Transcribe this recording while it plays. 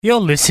You're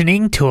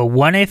listening to a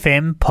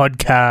 1FM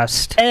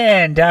podcast.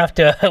 And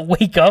after a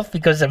week off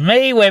because of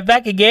me, we're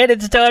back again.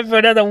 It's time for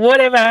another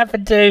Whatever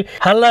Happened to.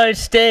 Hello,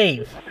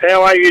 Steve.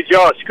 How are you,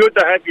 Josh? Good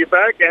to have you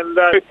back, and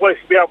pleased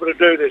to be able to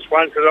do this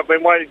one because I've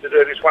been waiting to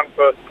do this one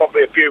for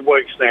probably a few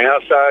weeks now,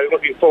 so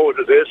looking forward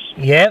to this.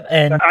 Yep,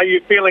 and... Are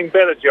you feeling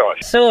better, Josh?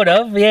 Sort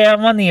of, yeah,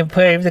 I'm on the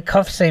improve. The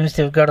cough seems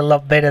to have got a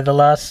lot better the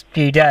last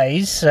few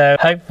days, so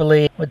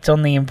hopefully it's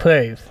on the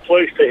improve.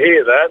 Pleased to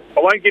hear that. I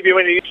won't give you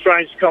any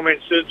strange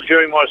comments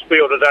during my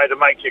spiel today to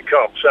make you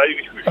cough, so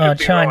you should I'll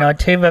be try right. not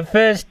to, but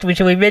first,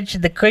 we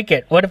mention the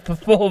cricket. What a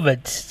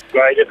performance.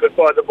 Great effort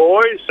by the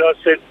boys. I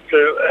said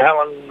to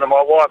Helen, my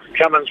wife,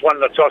 Cummins won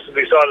the toss and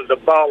decided to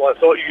bowl. I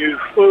thought, you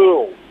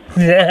fool.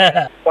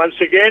 Once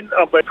again,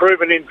 I've been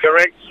proven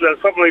incorrect. So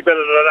it's probably better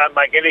that I don't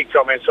make any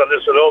comments on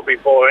this at all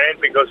beforehand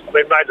because I've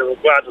been made to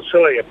look rather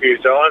silly a few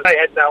times. They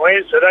had no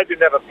answer. They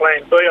didn't have a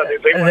plan B. I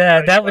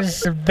think that was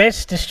the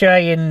best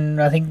Australian,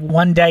 I think,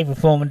 one-day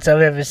performance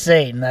I've ever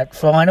seen. That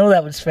final,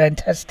 that was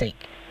fantastic.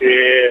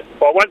 Yeah,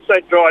 well, once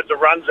they dried the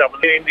runs up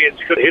and the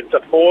Indians could hit the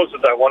fours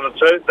that they wanted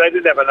to, they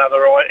didn't have any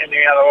other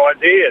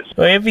ideas.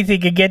 Well,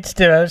 everything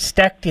against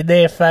stacked in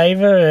their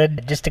favour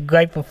and just a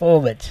great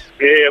performance.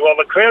 Yeah, well,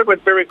 the crowd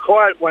went very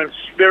quiet when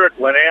Spirit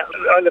went out.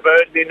 I never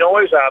heard any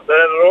noise after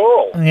that at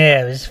all.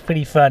 Yeah, it was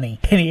pretty funny.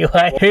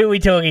 Anyway, who are we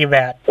talking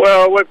about?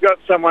 Well, we've got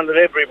someone that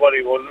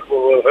everybody will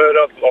have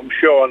heard of, I'm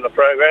sure, on the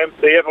program,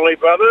 the Everly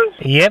Brothers.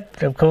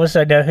 Yep, of course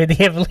I know who the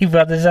Everly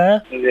Brothers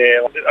are.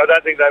 Yeah, I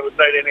don't think they would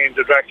need any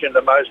introduction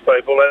to most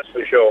people, that's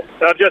for sure.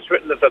 And I've just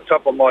written at the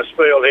top of my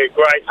spiel here,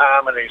 great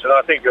harmonies, and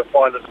I think you'll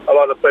find that a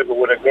lot of people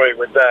would agree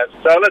with that.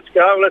 So let's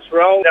go, let's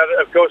roll.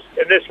 Now, of course,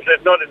 in this,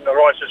 not in the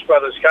Righteous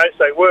Brothers case,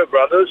 they were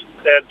brothers.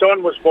 Now,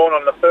 Don was born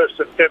on the 1st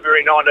of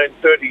February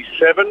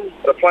 1937,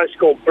 at a place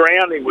called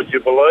Brownie, would you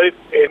believe,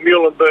 in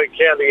Muhlenberg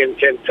County in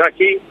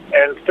Kentucky.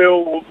 And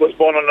Phil was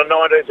born on the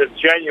 19th of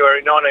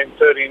January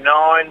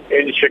 1939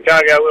 in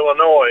Chicago,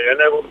 Illinois. And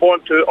they were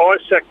born to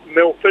Isaac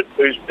Milford,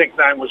 whose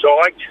nickname was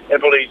Ike,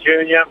 Everly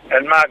Jr.,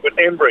 and Margaret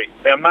Embry.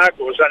 Now,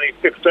 Margaret was only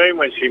 15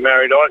 when she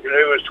married Ike, and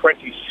he was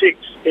 26.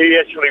 He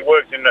actually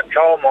worked in the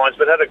coal mines,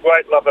 but had a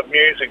great love of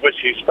music, which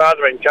his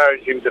father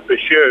encouraged him to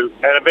pursue.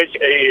 And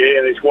eventually he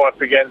and his wife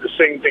began to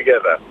sing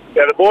together.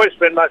 Now, the boys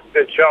spent most of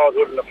their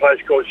childhood in a place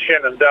called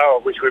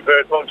Shenandoah, which we've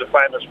heard was a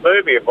famous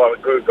movie, if I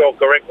recall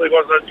correctly,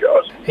 wasn't it,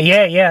 Josh?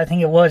 Yeah, I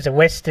think it was a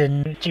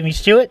Western. Jimmy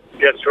Stewart?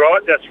 That's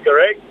right, that's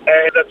correct.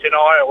 And that's in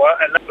Iowa,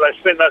 and they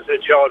spent most of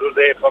their childhood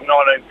there from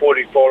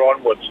 1944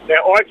 onwards.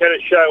 Now, Ike had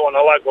a show on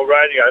the local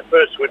radio,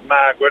 first with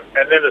Margaret,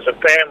 and then as a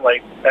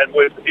family, and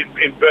with,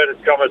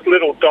 inverted commas,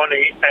 little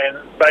Donnie and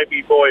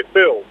baby boy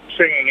Phil,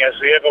 singing as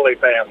the Everly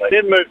family.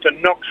 Then moved to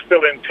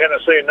Knoxville in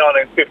Tennessee in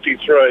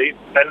 1953,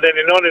 and then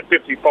in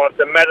 1955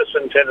 to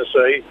Madison,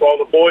 Tennessee, while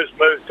the boys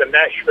moved to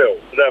Nashville.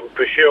 They were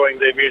pursuing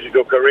their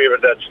musical career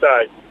at that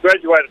stage.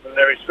 Graduated from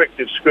their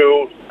respective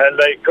schools, and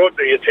they caught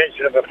the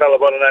attention of a fellow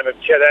by the name of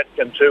Chet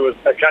Atkins, who was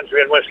a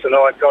country and western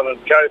icon and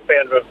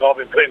co-founder of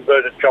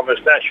inverted commas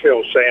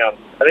Nashville Sound.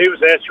 And he was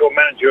the actual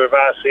manager of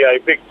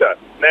RCA Victor.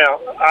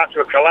 Now,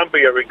 after a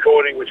Columbia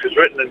recording, which was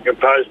written and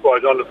composed by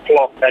Donald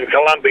Flock, and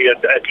Columbia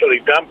actually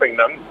dumping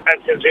them,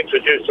 Atkins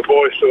introduced the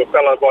boys to a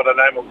fellow by the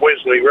name of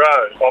Wesley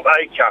Rose, of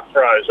ACUF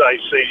Rose,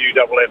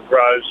 ACUFF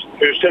Rose,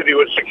 who said he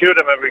would secure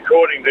them a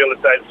recording deal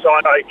if they'd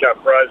sign ACUF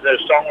Rose as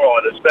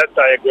songwriters. That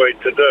they agreed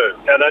to do.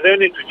 And they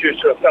then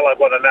introduced to a fellow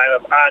by the name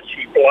of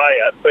Archie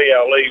Blair, Bleyer,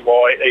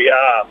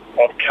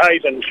 of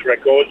Cadence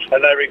Records,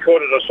 and they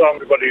recorded a song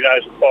everybody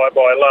knows, Bye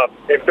Bye Love,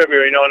 in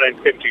February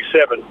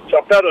 1957. So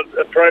I felt it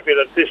appropriate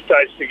at this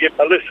stage to give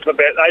a list of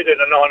about 18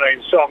 or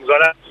 19 songs. I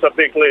know it's a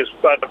big list,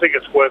 but I think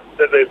it's worth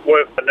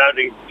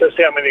noting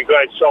just how many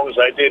great songs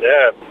they did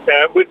have.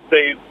 Now, with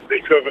the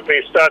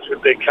discography, it starts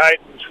with the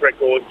Cadence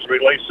Records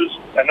releases,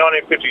 and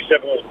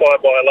 1957 was Bye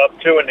Bye Love,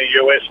 2 in the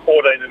US,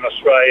 14 in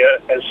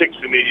Australia, and 6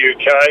 in the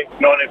UK.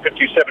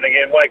 1957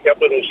 again, Wake Up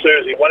Little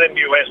Susie, 1 in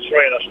the US,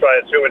 3 in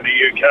Australia, 2 in the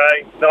UK.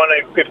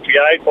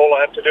 1958, All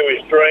I Have to Do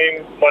Is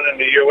Dream, 1 in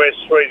the US,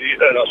 3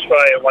 in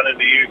Australia, 1 in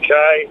the UK.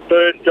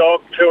 Bird Dog,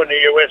 2 in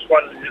the US,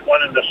 1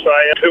 in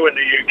Australia, 2 in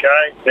the UK.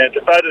 Now,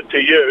 Devoted to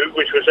You,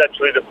 which was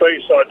actually the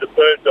B-side to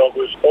Bird Dog,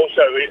 was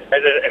also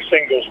a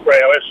singles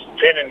prowess,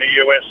 10 in the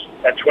US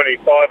and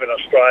 25 in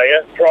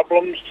Australia.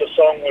 Problems, the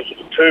song was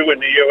 2 in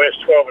the US,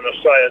 12 in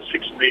Australia, and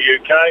 6 in the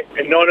UK.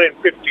 In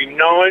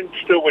 1959,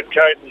 still with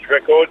Cadence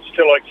Records,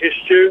 Till I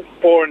Kissed You,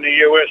 4 in the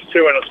US,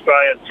 2 in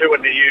Australia, and 2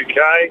 in the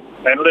UK.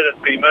 And Let It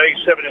Be Me,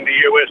 7 in the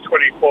US,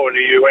 24 in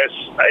the US,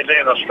 18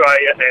 in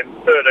Australia, and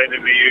 13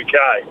 in the UK.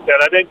 Now,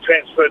 they then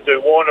transferred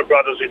to Warner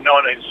Brothers in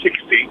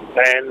 1960,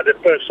 and the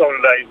first song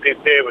they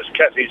did there was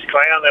Kathy's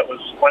Clown. That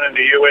was 1 in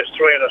the US,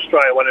 3 in Australia,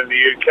 Australia, 1 in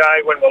the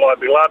UK. When Will I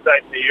Be Loved,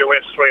 8 in the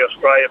US, 3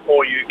 Australia,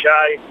 4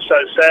 UK. So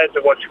Sad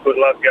to Watch Good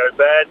Love Go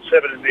Bad,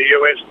 7 in the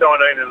US,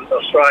 19 in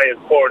Australia,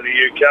 4 in the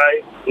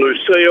UK.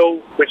 Lucille,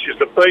 which is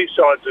the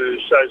B-side to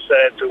So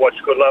Sad to Watch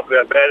Good Love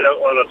Go Bad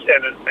on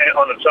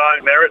its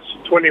own merits,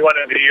 21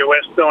 in the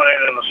US, 19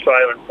 in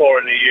Australia and 4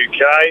 in the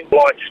UK.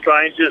 Like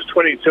Strangers,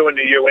 22 in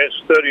the US,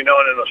 39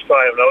 in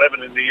Australia and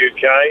 11 in the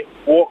UK.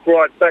 Walk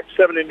Right Back,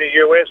 7 in the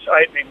US,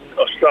 8 in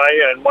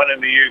Australia and 1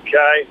 in the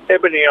UK.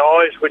 Ebony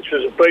Eyes, which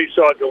was a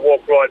B-side to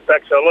Walk Right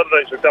Back, so a lot of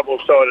these are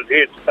double-sided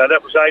hits.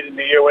 That was 8 in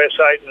the US,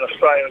 8 in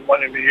Australia and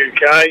 1 in the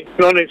UK.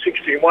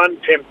 1961,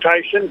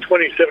 Temptation,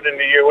 27 in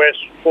the US,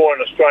 4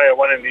 in Australia,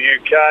 1 in the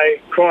UK.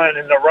 Crying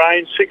in the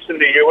Rain, 6 in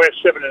the US,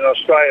 7 in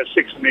Australia,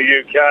 6 in the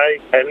UK.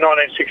 And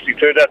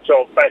 1962, That's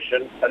Old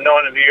Fashioned, and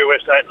 9 in the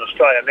US, 8 in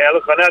Australia. Now,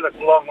 look, I know that's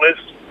a long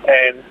list,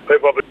 and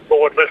people have been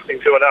bored listening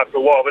to it after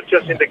a while, but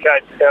just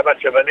indicates how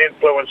much of an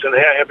influence and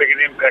how big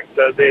an impact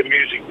their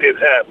music did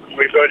have.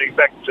 Reverting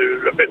back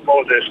to a bit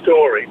more of their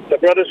story, the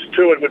brothers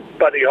toured with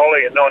Buddy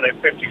Holly in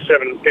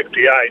 1957 and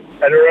 58,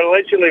 and are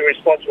allegedly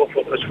responsible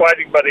for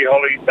persuading Buddy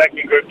Holly's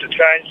backing group to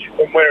change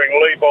from wearing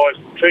Levi's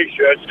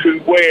T-shirts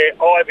to wear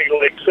Ivy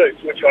League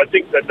suits, which I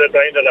think that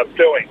they ended up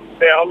doing.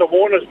 Now, on the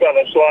Warner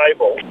Brothers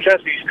label,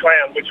 Cassie's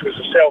Clown, which was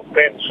a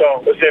self-penned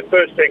song, was their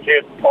first big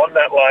hit on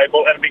that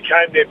label and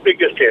became their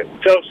biggest hit.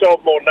 So it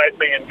sold more than 8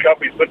 million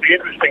copies, but the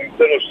interesting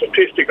little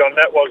statistic on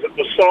that was that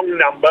the song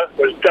number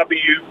was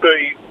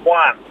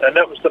WB1, and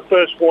that was the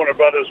first Warner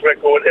Brothers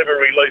record ever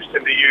released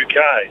in the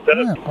UK. So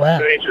that's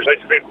very interesting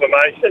piece of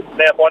information.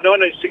 Now, by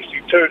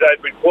 1962,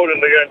 they'd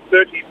reportedly earned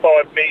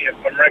 35 million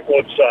from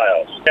record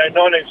sales. Now, in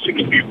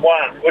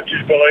 1961, would you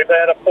believe they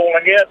had a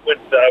falling out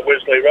with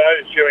Wesley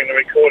Rose during the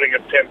recording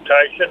of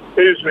Temptation.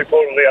 He was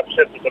reportedly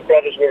upset that the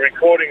brothers were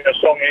recording a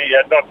song he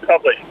had not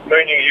published,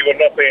 meaning he would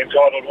not be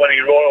entitled to any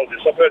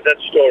royalties. I've heard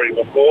that story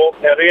before.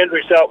 Now, the end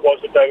result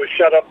was that they were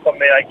shut up from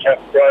the ACAP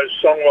Rose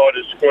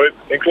songwriters group,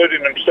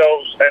 including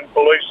themselves and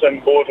Police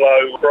and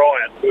Wardlow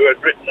Bryan, who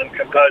had written and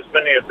composed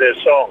many of their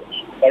songs.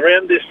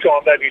 Around this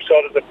time, they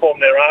decided to form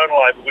their own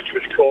label, which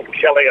was called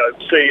Calliope,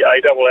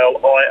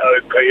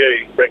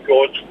 Calliope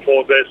Records,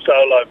 for their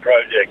solo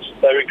projects.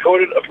 They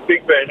recorded a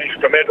big band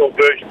instrumental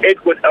version,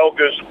 Edward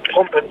Elgar's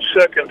Pomp and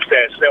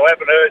Circumstance. Now, I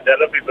haven't heard that.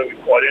 That'd be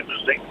quite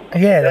interesting.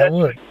 Yeah, that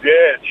would.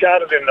 Yeah, it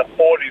charted in the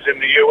 40s in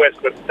the US,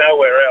 but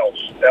nowhere else.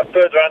 Now,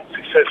 further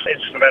unsuccessful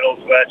instrumentals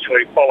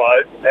actually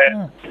followed,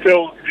 and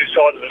Phil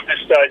decided at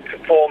this stage to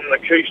form the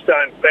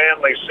Keystone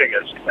Family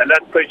Singers, and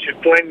that featured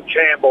Glenn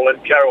Campbell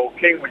and Carole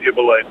King, would you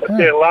believe? But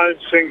their lone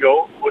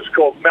single was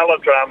called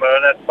Melodrama,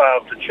 and that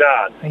failed to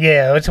chart.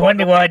 Yeah, I was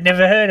wondering why I'd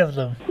never heard of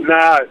them.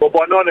 No. Well,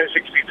 by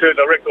 1962,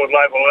 the record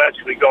label had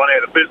actually gone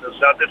out of business,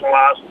 so it didn't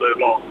last too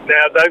long.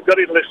 Now, they've got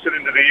enlisted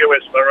into the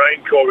US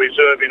Marine Corps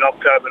Reserve in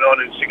October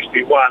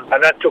 1961,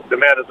 and that took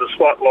them out of the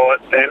spotlight,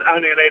 and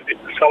only an Ed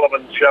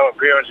Sullivan Show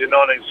appearance in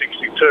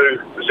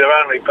 1962 was their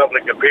only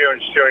public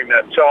appearance during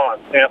that time.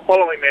 Now,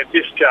 following their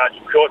discharge,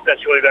 of course,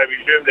 naturally they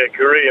resumed their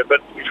career, but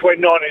between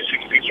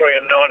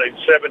 1963 and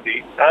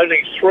 1970,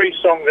 only 3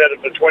 songs out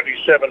of the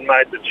 27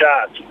 made the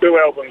charts. 2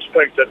 albums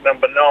peaked at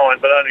number 9,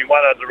 but only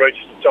one other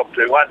reached the top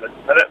 200.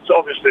 And that's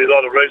obviously a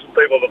lot of reason.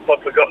 People have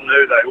forgotten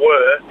who they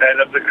were.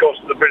 And of course,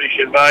 the British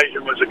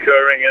invasion was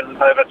occurring and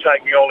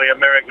overtaking all the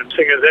American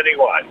singers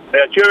anyway.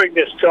 Now, during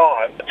this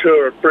time, the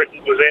tour of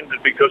Britain was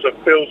ended because of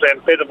Phil's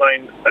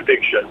amphetamine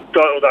addiction.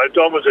 Although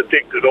Don was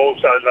addicted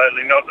also,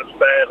 only not as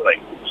badly.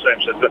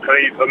 Seems a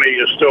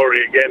familiar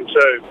story again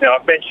too. Now,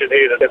 I've mentioned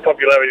here that their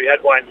popularity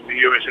had waned in the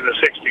US in the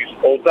 60s,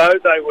 although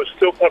they were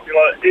still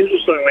popular,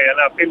 interestingly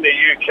enough, in the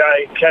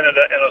UK,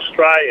 Canada and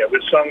Australia,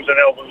 with songs and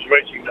albums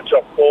reaching the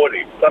top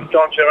 40.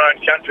 Sometimes their own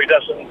country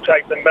doesn't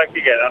take them back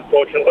again,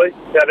 unfortunately.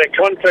 Now, their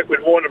contract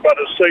with Warner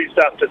Brothers ceased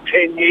after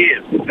 10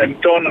 years, and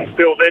Don and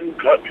Phil then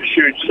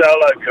pursued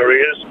solo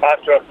careers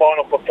after a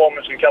final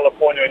performance in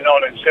California in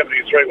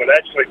 1973, when they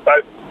actually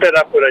both fed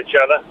up with each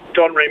other.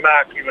 Don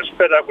remarked he was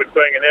fed up with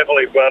being an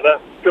Everly brother.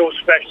 Phil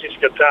smashed his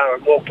guitar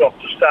and walked off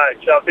the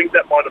stage. So I think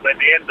that might have been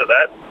the end of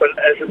that, but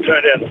as it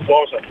turned out, it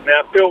wasn't.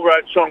 Now, Phil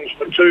wrote songs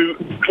for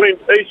 2 Clint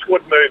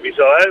Eastwood movies.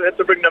 I had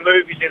to bring the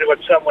movies into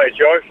it somewhere,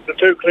 Josh. The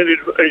 2 Clint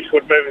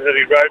Eastwood movies that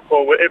he wrote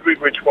for were Every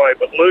Which Way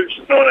But Loose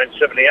in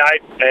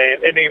 1978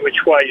 and Any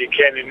Which Way You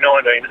Can in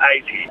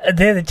 1980.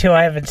 They're the 2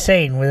 I haven't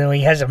seen, where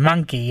he has a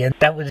monkey, and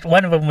that was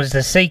one of them was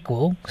the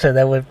sequel, so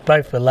they were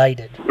both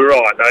related.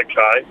 Right,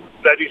 okay.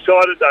 They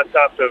decided that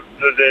after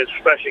their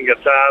smashing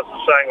guitars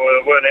and saying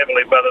we weren't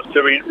Everly Brothers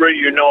to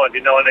reunite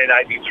in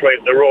 1983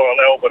 at the Royal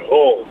Albert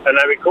Hall. And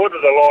they recorded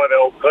a live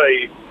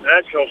LP. The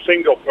national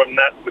single from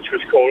that, which was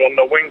called On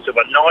the Wings of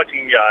a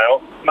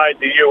Nightingale, made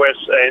the US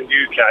and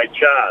UK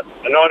chart.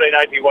 A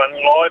 1981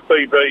 live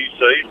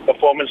BBC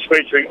performance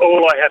featuring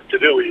All I Have to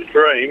Do Is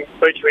Dream,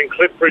 featuring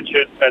Cliff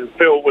Richard and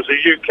Phil, was a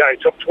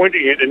UK top 20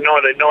 hit in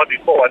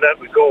 1994. I don't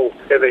recall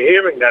ever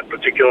hearing that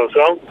particular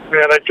song.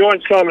 Now, they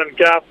joined Simon &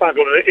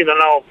 Garfunkel in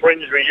an old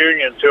Friends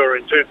reunion tour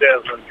in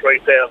 2003,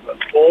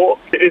 2004.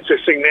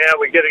 Interesting now,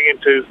 we're getting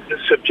into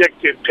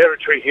subjective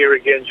territory here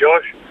again,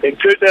 Josh. In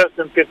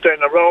 2015,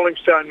 the Rolling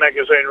Stone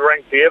magazine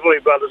ranked the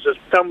Everly Brothers as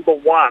number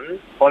one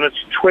on its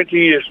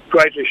 20th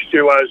greatest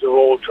duos of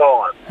all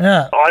time.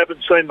 Yeah. I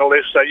haven't seen the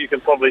list, so you can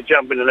probably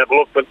jump in and have a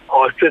look, but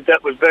I said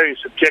that was very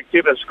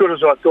subjective. As good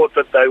as I thought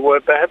that they were,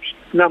 perhaps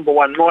number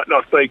one might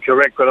not be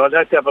correct, but I'd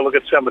have to have a look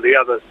at some of the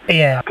other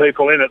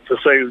people in it to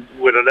see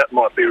whether that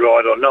might be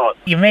right or not.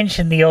 You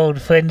mentioned the old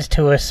Friends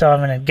tour,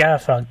 Simon and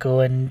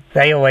Garfunkel, and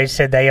they always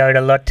said they owed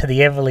a lot to the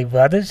Everly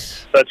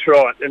Brothers. That's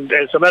right. And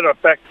as a matter of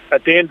fact,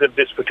 at the end of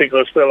this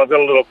particular spell, I've got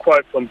a little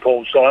quote from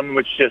Paul Simon,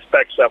 which just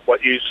backs up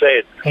what you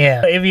said.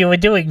 Yeah. If you were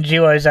doing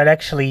duos, I'd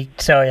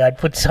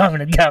put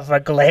Simon and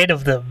Garfunkel ahead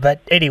of them.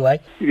 But anyway,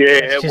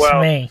 it's just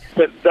me.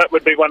 That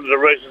would be one of the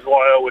reasons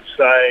why I would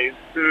say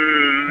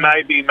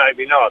maybe,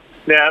 maybe not.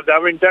 Now, they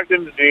were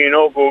inducted into the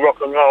inaugural Rock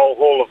and Roll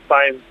Hall of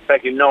Fame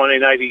back in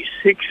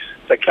 1986.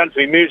 The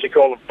Country Music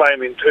Hall of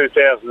Fame in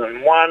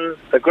 2001,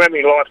 the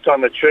Grammy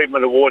Lifetime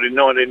Achievement Award in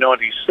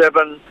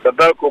 1997, the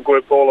Vocal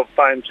Group Hall of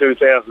Fame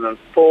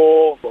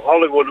 2004, the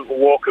Hollywood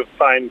Walk of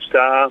Fame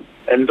star,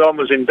 and Don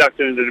was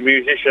inducted into the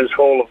Musicians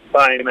Hall of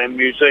Fame and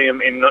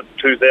Museum in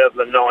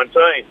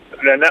 2019.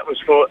 And that was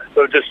for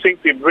the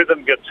distinctive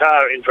rhythm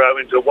guitar intro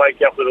into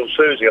Wake Up Little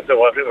Susie. I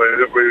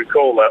think we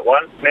recall that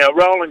one. Now,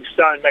 Rolling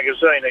Stone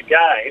magazine,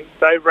 again,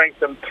 they ranked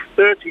them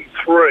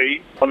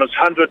 33 on its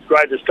 100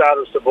 greatest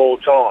artists of all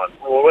time.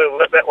 Well, we'll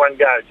let that one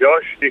go,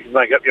 Josh. You can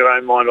make up your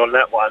own mind on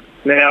that one.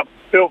 Now,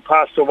 Bill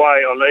passed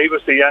away he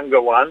was the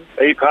younger one.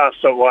 He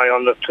passed away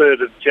on the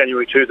 3rd of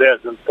January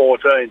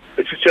 2014,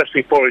 which is just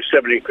before his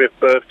 75th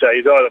birthday.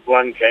 He died of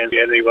lung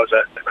cancer and he was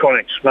a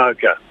chronic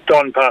smoker.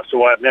 Don passed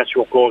away of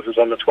natural causes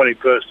on the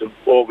 21st of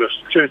August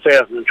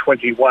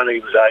 2021. He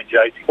was age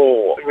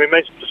 84. We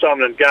mentioned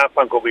Simon and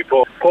Garfunkel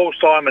before. Paul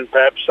Simon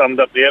perhaps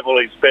summed up the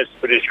Everly's best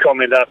with his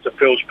comment after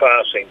Phil's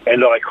passing,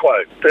 and I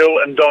quote, "Phil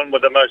and Don were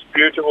the most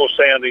beautiful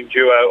sounding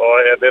duo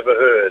I have ever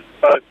heard.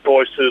 Both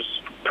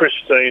voices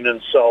pristine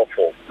and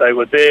soulful. They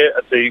were there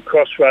at the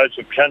crossroads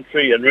of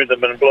country and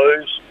rhythm and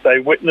blues. They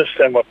witnessed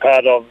and were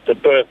part of the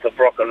birth of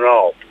rock and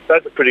roll."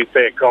 That's a pretty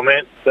fair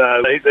comment.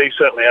 So he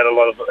certainly had a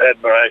lot of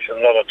admiration,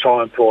 a lot of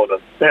time for them.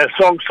 Now,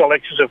 song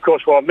selections, of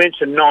course, I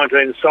mentioned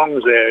 19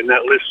 songs there in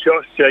that list,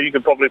 Josh. So you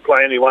could probably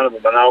play any one of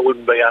them and I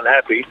wouldn't be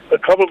unhappy.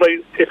 But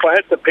probably, if I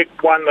had to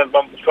pick one that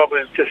was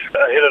probably just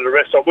ahead of the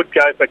rest, I would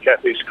go for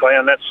Kathy's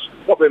Clown. That's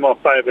probably my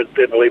favourite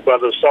Everly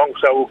Brothers song,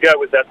 so we'll go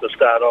with that to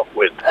start off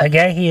with.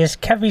 Okay, here's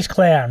Kathy's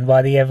Clown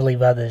by the Everly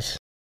Brothers.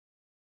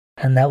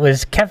 And that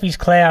was Kathy's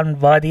Clown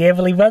by the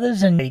Everly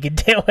Brothers, and you can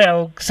tell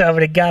how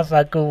Simon and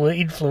Garfunkel were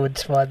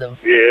influenced by them.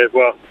 Yeah,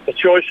 well, the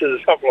choice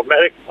is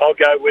problematic. I'll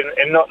go with,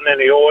 and not in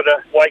any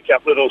order, Wake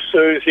Up Little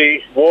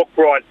Susie, Walk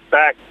Right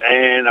Back,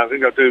 and I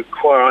think I'll do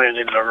Crying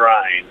in the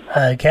Rain.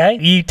 Okay,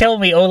 you tell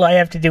me all I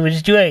have to do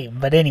is dream,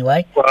 but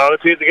anyway. Well,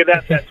 if you get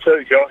that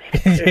too, Josh.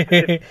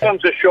 If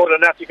songs are short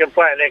enough, you can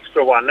play an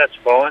extra one, that's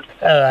fine.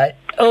 All right.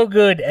 All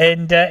good.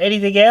 And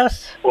anything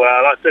else? Well,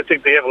 I think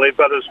the Everly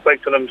Brothers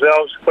speak for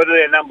themselves. Whether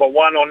they're number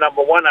one or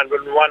number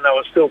 101, they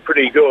were still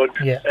pretty good.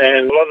 Yeah.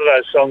 And a lot of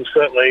those songs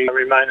certainly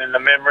remain in the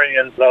memory,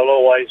 and they'll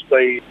always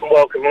be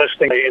welcome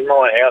listening in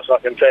my house, I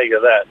can tell you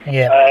that.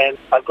 Yeah. And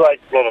a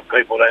great lot of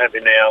people to have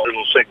in our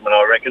little segment,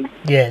 I reckon.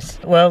 Yes.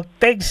 Well,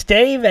 thanks,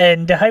 Steve,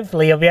 and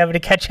hopefully I'll be able to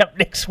catch up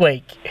next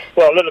week.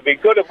 Well, it'll be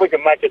good if we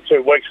can make it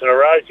 2 weeks in a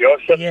row,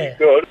 Josh. That'd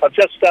be good. I've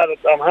just started,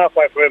 I'm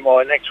halfway through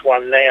my next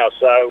one now,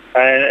 so,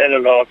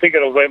 and I think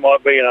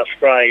might be an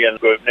Australian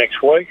group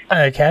next week.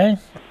 Okay,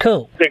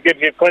 cool. They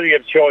give you plenty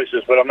of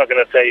choices, but I'm not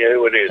going to tell you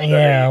who it is.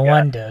 Yeah, I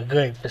wonder.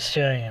 Group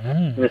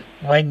Australian.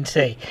 Wait and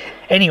see.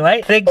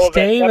 Anyway, thanks,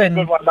 Steve, and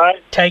good one,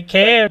 mate. Take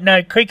care.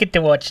 No cricket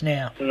to watch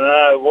now.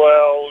 No,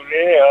 well,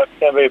 yeah, I'm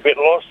going to be a bit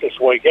lost this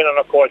weekend. I'm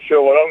not quite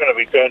sure what I'm going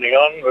to be turning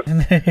on, but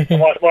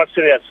I might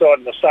sit outside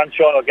in the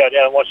sunshine or go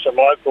down and watch some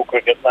local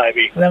cricket,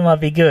 maybe. That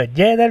might be good.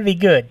 Yeah, that'd be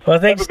good. Well,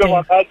 thanks,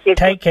 Steve.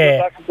 Take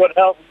care. Good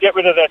health. Get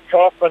rid of that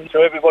cough, and to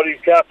everybody,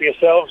 look after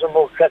yourselves, and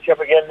we'll catch up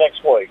again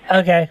next week.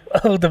 Okay,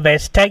 all the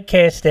best. Take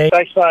care, Steve.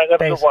 Thanks, mate.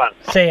 Have a good one.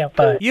 See ya.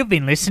 Bye. You've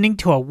been listening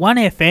to a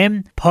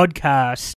 1FM podcast.